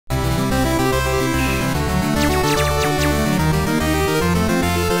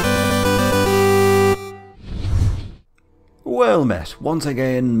Well met, once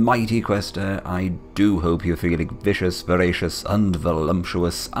again, mighty quester. I do hope you're feeling vicious, voracious, and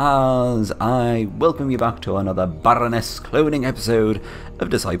voluptuous as I welcome you back to another Baroness cloning episode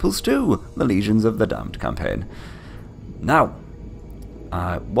of Disciples 2, the Legions of the Damned campaign. Now,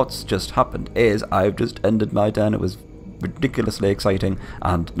 what's just happened is I've just ended my turn. It was ridiculously exciting,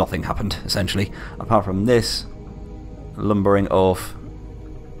 and nothing happened, essentially, apart from this lumbering oaf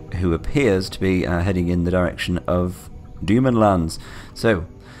who appears to be heading in the direction of Demon Lands. So,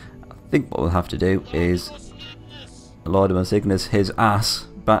 I think what we'll have to do is Lord of Sickness his ass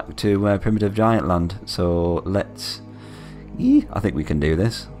back to Primitive Giant Land. So let's... I think we can do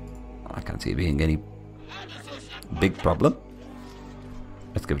this. I can't see it being any big problem.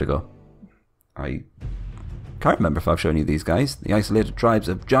 Let's give it a go. I can't remember if I've shown you these guys. The isolated tribes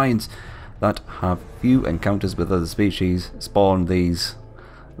of giants that have few encounters with other species spawn these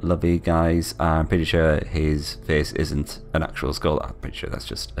lovely guys. I'm pretty sure his face isn't an actual skull. I'm pretty sure that's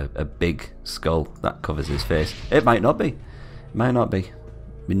just a big skull that covers his face. It might not be. It might not be.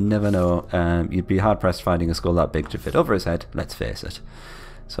 We never know. You'd be hard pressed finding a skull that big to fit over his head. Let's face it.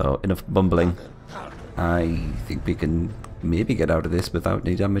 So enough bumbling. I think we can maybe get out of this without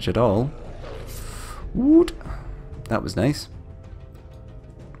any damage at all. Woot. That was nice.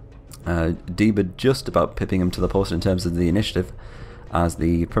 Deeba just about pipping him to the post in terms of the initiative, as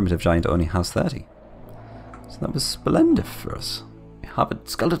the primitive giant only has 30. So that was splendid for us. We have a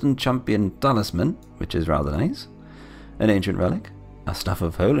skeleton champion talisman, which is rather nice. An ancient relic. A staff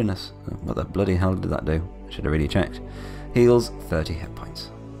of holiness. What the bloody hell did that do? Should have really checked. Heals 30 hit points.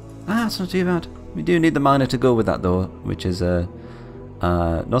 That's not too bad. We do need the mana to go with that though, which is not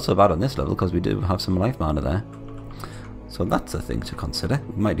so bad on this level because we do have some life mana there. So that's a thing to consider.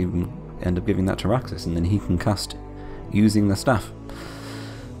 We might even end up giving that to Raxus and then he can cast using the staff.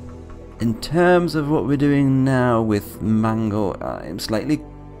 In terms of what we're doing now with Mango, I'm slightly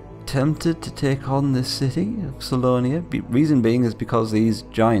tempted to take on this city of Salonia. Reason being is because these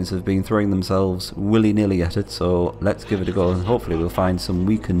giants have been throwing themselves willy-nilly at it, so let's give it a go and hopefully we'll find some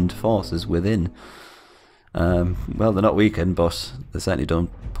weakened forces within. Well, they're not weakened, but they certainly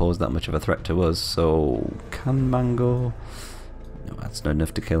don't pose that much of a threat to us, so can Mango... No, that's not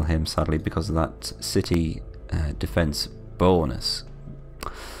enough to kill him, sadly, because of that city defense bonus.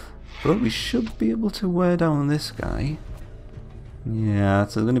 But we should be able to wear down this guy. Yeah,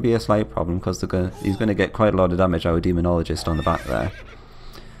 it's going to be a slight problem because he's going to get quite a lot of damage, our demonologist on the back there.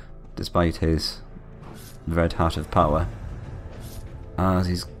 Despite his red heart of power. As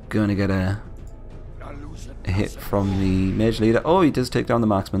he's going to get a hit from the mage leader. Oh, he does take down the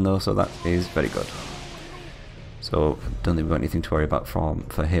marksman though, so that is very good. So, I don't think we've got anything to worry about for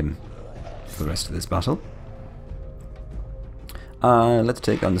him for the rest of this battle. Let's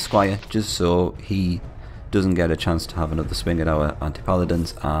take on the Squire, just so he doesn't get a chance to have another swing at our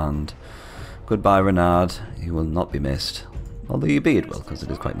anti-paladins, and goodbye Renard, he will not be missed. Although you be it will, because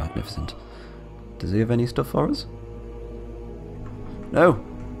it is quite magnificent. Does he have any stuff for us? No!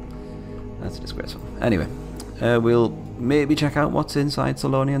 That's disgraceful. Anyway, we'll maybe check out what's inside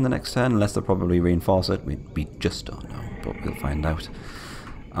Salonia in the next turn, unless they'll probably reinforce it. We just don't know, but we'll find out.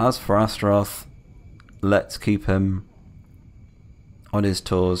 As for Astaroth, let's keep him on his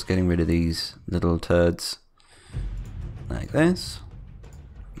toes, getting rid of these little turds like this.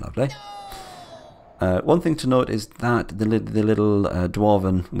 Lovely. One thing to note is that the little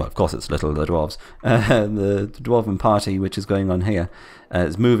dwarven, well of course it's little, the dwarves, the dwarven party which is going on here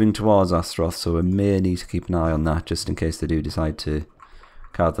is moving towards Astaroth, so we may need to keep an eye on that just in case they do decide to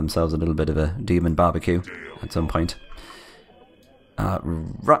carve themselves a little bit of a demon barbecue at some point.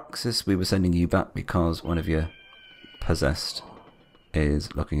 Raxus, we were sending you back because one of you possessed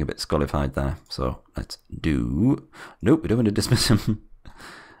is looking a bit scullified there, so let's do... Nope, we don't want to dismiss him.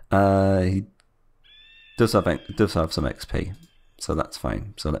 He does have some XP, so that's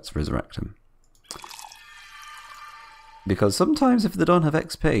fine, so let's resurrect him. Because sometimes if they don't have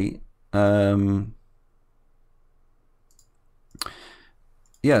XP,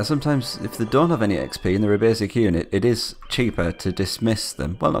 yeah, sometimes if they don't have any XP and they're a basic unit, it is cheaper to dismiss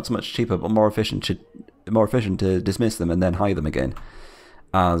them. Well, not so much cheaper, but more efficient to dismiss them and then hide them again,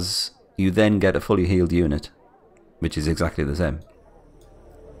 as you then get a fully healed unit, which is exactly the same.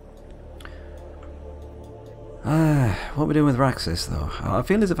 What are we doing with Raxus though? I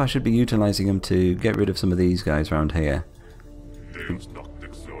feel as if I should be utilising him to get rid of some of these guys around here.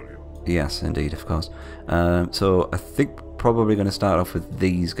 Yes, indeed, of course. So I think probably going to start off with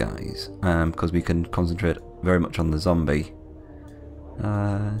these guys, because we can concentrate very much on the zombie.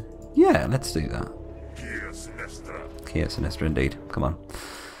 Yeah, let's do that. Kia Sinistra indeed, come on.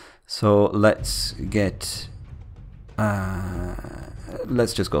 So let's get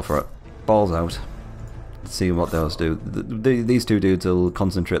Let's just go for it. Balls out. See what those do. These two dudes will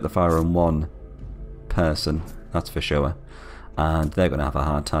concentrate the fire on one person, that's for sure. And they're going to have a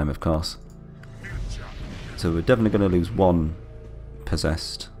hard time, of course. So we're definitely going to lose one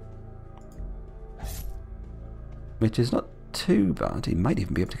possessed. Which is not too bad. He might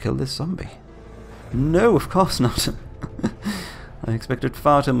even be able to kill this zombie. No, of course not. I expected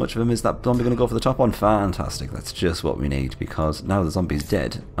far too much of him. Is that zombie going to go for the top one? Fantastic. That's just what we need, because now the zombie's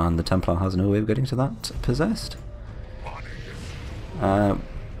dead and the Templar has no way of getting to that possessed.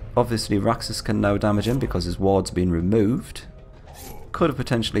 Obviously Raxus can now damage him because his ward's been removed. Could have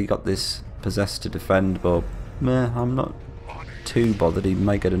potentially got this possessed to defend, but meh, I'm not too bothered. He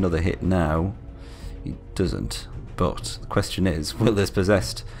might get another hit now. He doesn't. But the question is, will this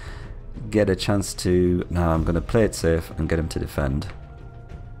possessed get a chance to... No, I'm going to play it safe and get him to defend.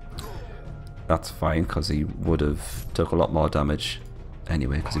 That's fine, because he would have took a lot more damage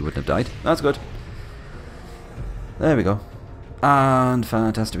anyway, because he wouldn't have died. That's good. There we go. And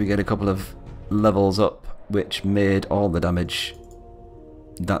fantastic, we get a couple of levels up, which made all the damage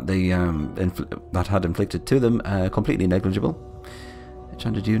that they that had inflicted to them completely negligible.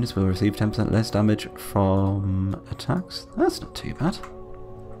 Enchanted units will receive 10% less damage from attacks. That's not too bad.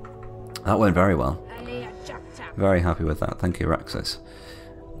 That went very well. Very happy with that. Thank you, Raxus.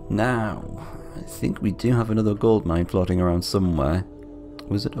 Now, I think we do have another gold mine floating around somewhere.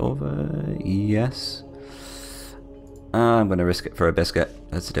 Was it over? Yes. I'm going to risk it for a biscuit.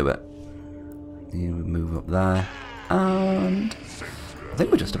 Let's do it. You move up there. And I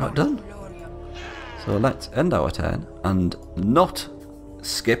think we're just about done. So let's end our turn and not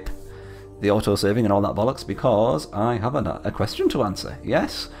skip the auto-saving and all that bollocks, because I have a question to answer.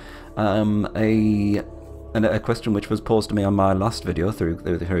 Yes. A question which was posed to me on my last video through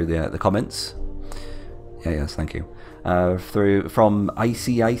the comments. Yes, thank you. From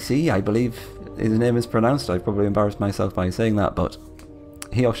ICIC, I believe his name is pronounced. I've probably embarrassed myself by saying that, but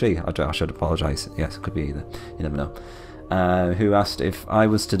he or she, I should apologise. Yes, it could be either. You never know. Who asked if I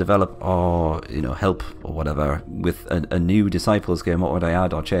was to develop or help or whatever with a new Disciples game, what would I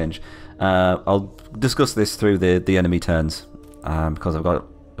add or change? I'll discuss this through the enemy turns, because I've got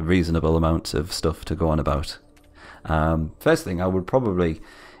a reasonable amount of stuff to go on about. First thing, I would probably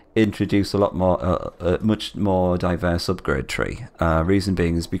introduce a lot more, a much more diverse upgrade tree. Reason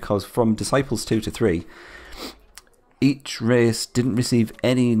being is because from Disciples 2 to 3, each race didn't receive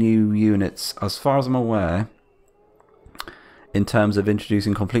any new units, as far as I'm aware, in terms of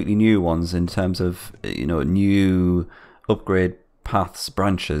introducing completely new ones, in terms of new upgrade paths,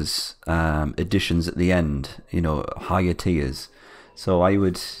 branches, additions at the end, higher tiers. So I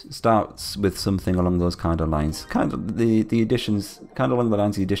would start with something along those kind of lines, kind of the additions, kind of along the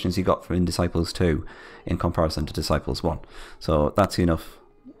lines of the additions you got from Disciples 2 in comparison to Disciples 1. So that's enough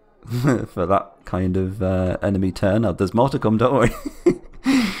for that kind of enemy turn. Now, there's more to come, don't worry.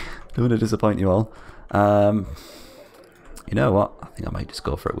 Don't want to disappoint you all. You know what? I think I might just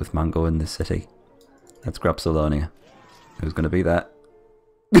go for it with Mango in this city. Let's grab Salonia. Who's going to be there?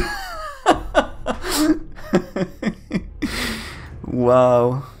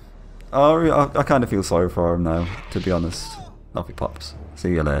 Wow. Oh, I kind of feel sorry for him now, to be honest. Off he pops. See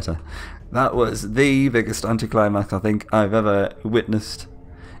you later. That was the biggest anticlimax I think I've ever witnessed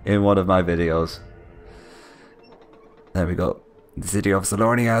in one of my videos. There we go. The city of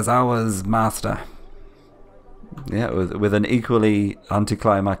Salonia is ours, master. Yeah, with an equally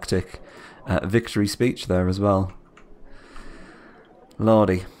anticlimactic victory speech there as well.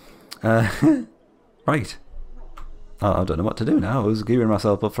 Lordy. Right. Oh, I don't know what to do now. I was gearing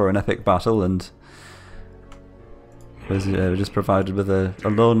myself up for an epic battle and was just provided with a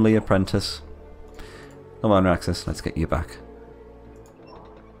lonely apprentice. Come on, Raxus, let's get you back.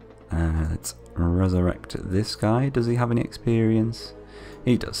 Let's resurrect this guy. Does he have any experience?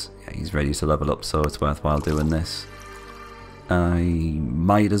 He does. Yeah, he's ready to level up, so it's worthwhile doing this. I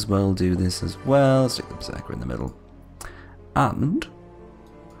might as well do this as well. Stick the Berserker in the middle. And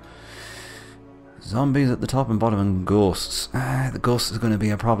zombies at the top and bottom and ghosts. The ghosts is going to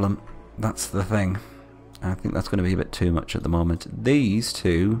be a problem. That's the thing. I think that's going to be a bit too much at the moment. These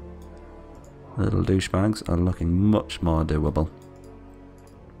two little douchebags are looking much more doable.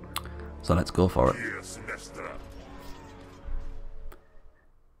 So let's go for it.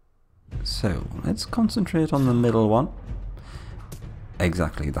 So let's concentrate on the middle one.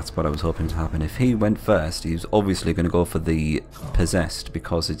 Exactly, that's what I was hoping to happen. If he went first, he's obviously going to go for the possessed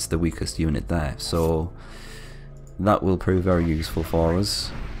because it's the weakest unit there. So that will prove very useful for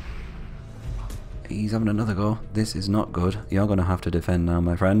us. He's having another go. This is not good. You're going to have to defend now,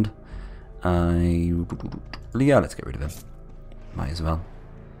 my friend. Yeah, let's get rid of him. Might as well.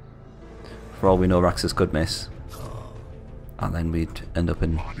 For all we know, Raxus could miss. And then we'd end up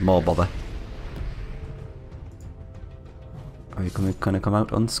in more bother. Are you going to come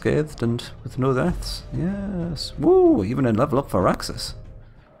out unscathed and with no deaths? Yes. Woo! Even a level up for Raxus.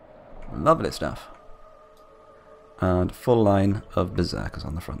 Lovely stuff. And full line of berserkers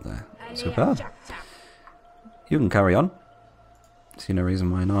on the front there. Superb. You can carry on. See no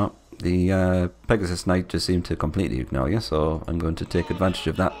reason why not. The Pegasus Knight just seemed to completely ignore you, so I'm going to take advantage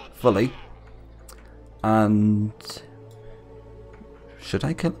of that fully. And... should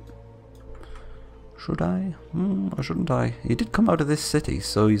I kill him? Should I? Or shouldn't I? He did come out of this city,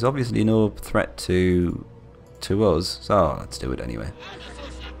 so he's obviously no threat to us. So let's do it anyway.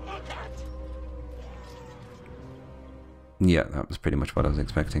 Yeah, that was pretty much what I was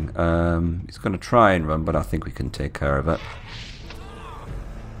expecting. He's going to try and run, but I think we can take care of it.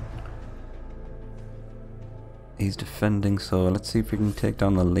 He's defending, so let's see if we can take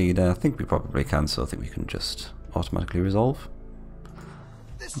down the leader. I think we probably can, so I think we can just automatically resolve.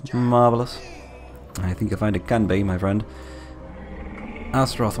 Marvellous. I think you'll find it can be, my friend.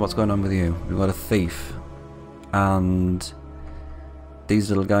 Astaroth, what's going on with you? We've got a thief. And these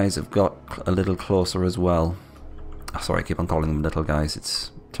little guys have got a little closer as well. Oh, sorry, I keep on calling them little guys.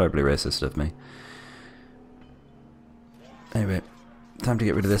 It's terribly racist of me. Anyway, time to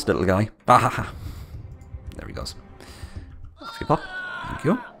get rid of this little guy. Bahaha! There he goes. Off you pop. Thank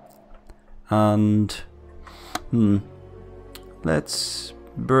you. And... let's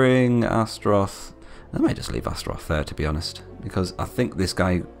bring Astaroth... I might just leave Astaroth there, to be honest. Because I think this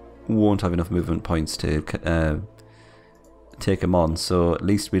guy won't have enough movement points to take him on. So at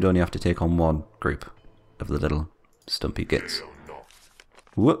least we'd only have to take on one group of the little stumpy gits.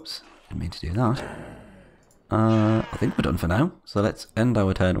 Whoops. Didn't mean to do that. I think we're done for now. So let's end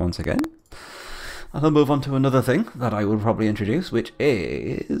our turn once again. And I'll move on to another thing that I will probably introduce, which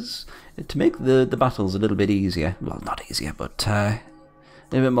is to make the battles a little bit easier. Well, not easier, but a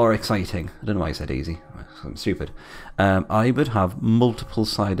bit more exciting. I don't know why I said easy. I'm stupid. I would have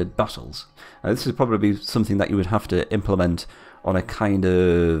multiple-sided battles. Now, this would probably be something that you would have to implement on a kind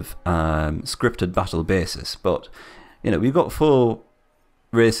of scripted battle basis. But, you know, we've got 4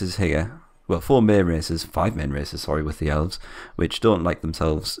 races here. Well, 4 main races, 5 main races, sorry, with the elves, which don't like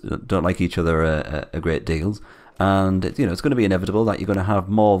each other a great deal. And, you know, it's going to be inevitable that you're going to have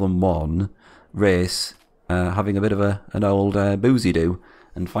more than one race having a bit of an old boozy-do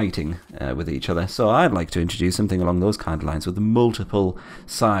and fighting with each other. So I'd like to introduce something along those kind of lines with multiple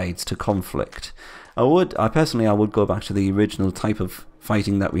sides to conflict. I personally would go back to the original type of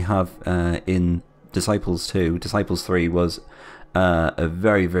fighting that we have in Disciples 2. Disciples 3 was a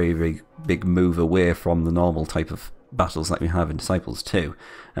very, very, very big move away from the normal type of battles that we have in Disciples 2.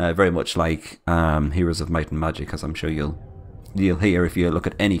 Very much like Heroes of Might and Magic, as I'm sure you'll hear if you look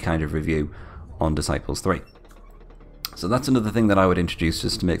at any kind of review on Disciples 3. So that's another thing that I would introduce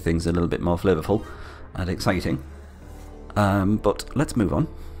just to make things a little bit more flavourful and exciting. But let's move on.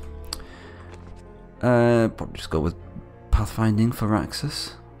 Probably just go with Pathfinding for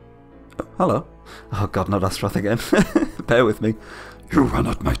Raxus. Oh, hello. Oh god, not Astaroth again. Bear with me. You are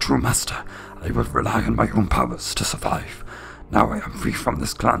not my true master. I will rely on my own powers to survive. Now I am free from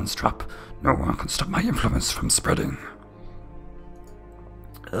this clan's trap. No one can stop my influence from spreading.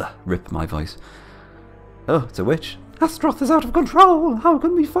 Rip my voice. Oh, it's a witch. Astaroth is out of control. How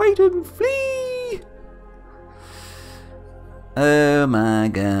can we fight him? Flee! Oh my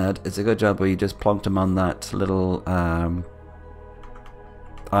god. It's a good job we just plonked him on that little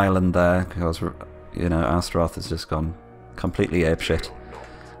island there, because, you know, Astaroth has just gone completely apeshit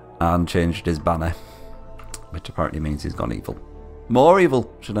and changed his banner, which apparently means he's gone evil. More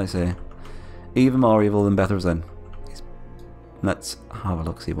evil, should I say. Even more evil than Bethrazin. Let's have a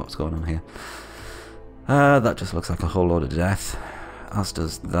look, see what's going on here. That just looks like a whole load of death. As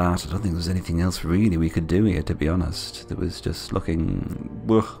does that. I don't think there's anything else really we could do here, to be honest. It was just looking...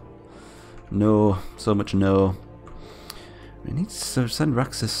 ugh. No. So much no. We need to send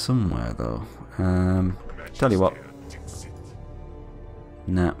Raxus somewhere, though. Tell you what.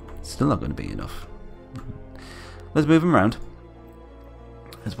 Nah, still not going to be enough. Let's move him around.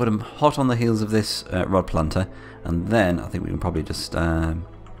 Let's put him hot on the heels of this rod planter, and then I think we can probably just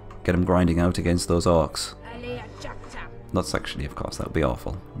get him grinding out against those orcs. Not sexually, of course, that would be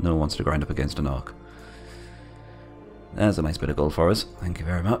awful. No one wants to grind up against an orc. There's a nice bit of gold for us. Thank you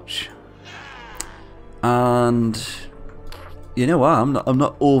very much. And you know what? I'm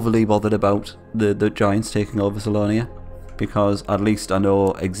not overly bothered about the giants taking over Salonia, because at least I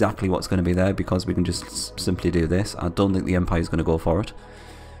know exactly what's going to be there, because we can just simply do this. I don't think the Empire is going to go for it.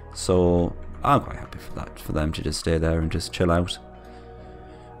 So I'm quite happy for that, for them to just stay there and just chill out.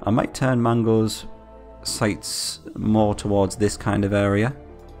 I might turn Mango's sights more towards this kind of area.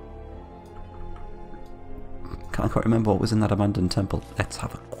 I can't remember what was in that abandoned temple. Let's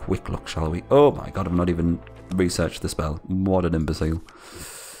have a quick look, shall we? Oh my god, I've not even researched the spell. What an imbecile.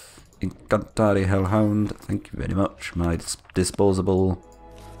 Incantari Hellhound, thank you very much. My disposable,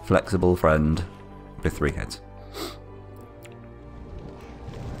 flexible friend with 3 heads.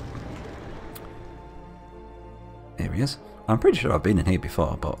 Here he is. I'm pretty sure I've been in here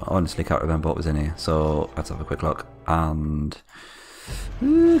before, but I honestly can't remember what was in here. So let's have a quick look. And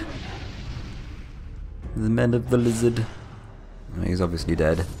the Men of the Lizard. He's obviously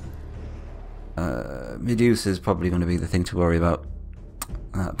dead. Medusa is probably going to be the thing to worry about.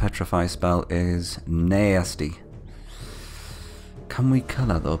 That Petrify spell is nasty. Can we kill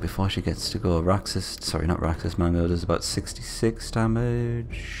her though before she gets to go? Raxus, sorry, not Raxus, Mango does about 66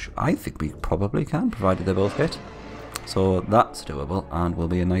 damage. I think we probably can, provided they both hit. So that's doable and will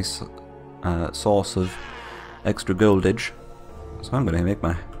be a nice source of extra goldage. So I'm going to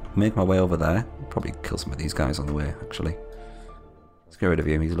make my way over there. Probably kill some of these guys on the way, actually. Let's get rid of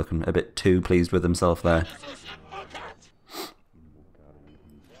him. He's looking a bit too pleased with himself there.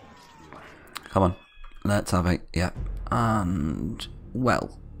 Come on, let's have it. Yeah, and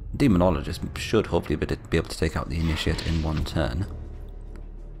well, Demonologist should hopefully be able to take out the Initiate in 1 turn.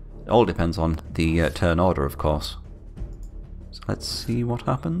 It all depends on the turn order, of course. So let's see what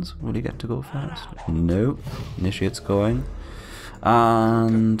happens. Will he get to go first? No. Initiate's going.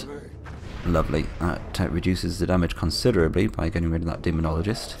 And lovely. That reduces the damage considerably by getting rid of that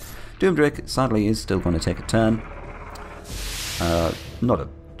Demonologist. Doomdrake, sadly, is still going to take a turn. Not a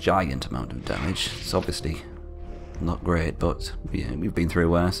giant amount of damage. It's obviously not great, but yeah, we've been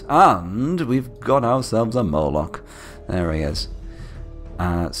through worse. And we've got ourselves a Moloch. There he is.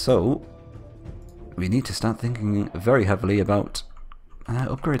 So we need to start thinking very heavily about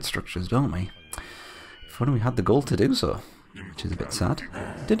upgrade structures, don't we? If only we had the gold to do so, which is a bit sad.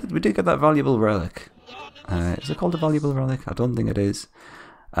 We did get that valuable relic. Is it called a valuable relic? I don't think it is.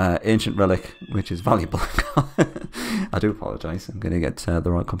 Ancient relic, which is valuable. I do apologise. I'm going to get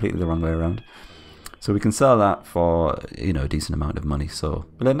completely the wrong way around. So we can sell that for, you know, a decent amount of money. So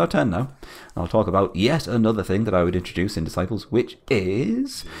we'll end our turn now. I'll talk about yet another thing that I would introduce in Disciples, which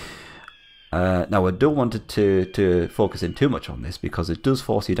is now I don't want to focus in too much on this because it does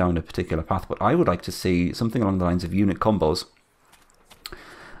force you down a particular path. But I would like to see something along the lines of unit combos.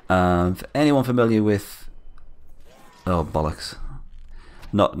 For anyone familiar with bollocks.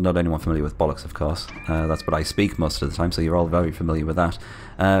 Not anyone familiar with bollocks, of course. That's what I speak most of the time, so you're all very familiar with that.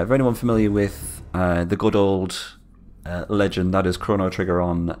 For anyone familiar with the good old legend that is Chrono Trigger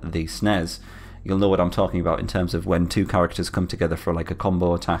on the SNES, you'll know what I'm talking about in terms of when 2 characters come together for like a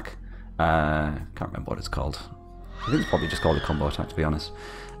combo attack. Can't remember what it's called. I think it's probably just called a combo attack, to be honest.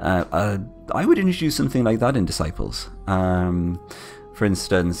 I would introduce something like that in Disciples. For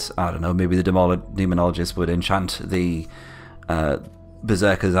instance, I don't know, maybe the Demonologist would enchant the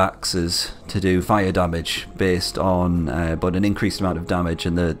Berserker's axes to do fire damage based on but an increased amount of damage,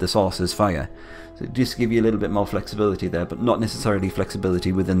 and the source is fire. So just give you a little bit more flexibility there, but not necessarily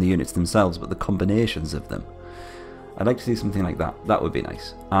flexibility within the units themselves, but the combinations of them. I'd like to see something like that. That would be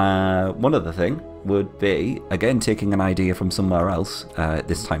nice. One other thing would be, again, taking an idea from somewhere else,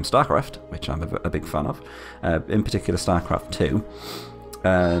 this time StarCraft, which I'm a big fan of, in particular StarCraft 2,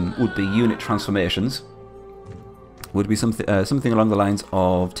 would be unit transformations. Would be something along the lines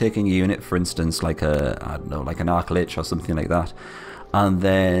of taking a unit, for instance, like I don't know, like an Arc Lich or something like that, and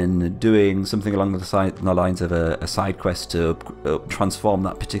then doing something along the lines of a side quest to transform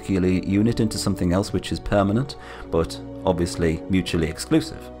that particular unit into something else which is permanent, but obviously mutually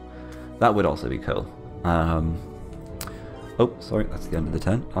exclusive. That would also be cool. Oh, sorry, that's the end of the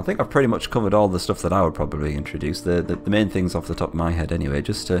turn. I think I've pretty much covered all the stuff that I would probably introduce. The main things off the top of my head anyway,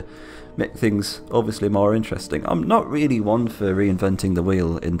 just to make things obviously more interesting. I'm not really one for reinventing the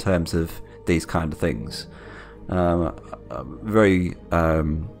wheel in terms of these kind of things. I'm a very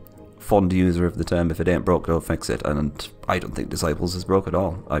fond user of the term, if it ain't broke, don't fix it, and I don't think Disciples is broke at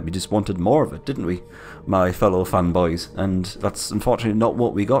all. We just wanted more of it, didn't we, my fellow fanboys? And that's unfortunately not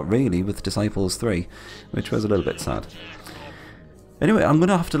what we got really with Disciples 3, which was a little bit sad. Anyway, I'm going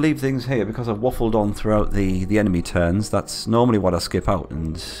to have to leave things here because I've waffled on throughout the enemy turns. That's normally what I skip out,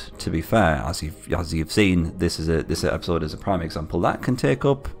 and to be fair, as you've seen, this episode is a prime example. That can take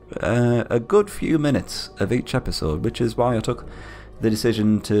up a good few minutes of each episode, which is why I took the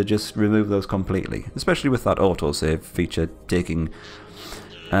decision to just remove those completely, especially with that autosave feature taking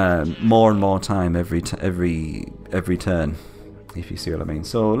more and more time every turn. if you see what I mean.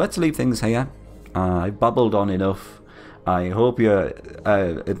 So let's leave things here. I've babbled on enough. I hope you're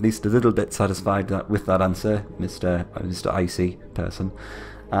at least a little bit satisfied with that answer, Mr. Icy person.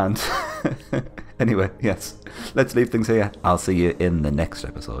 And anyway, yes, let's leave things here. I'll see you in the next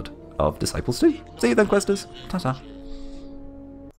episode of Disciples 2. See you then, Questers. Ta-ta.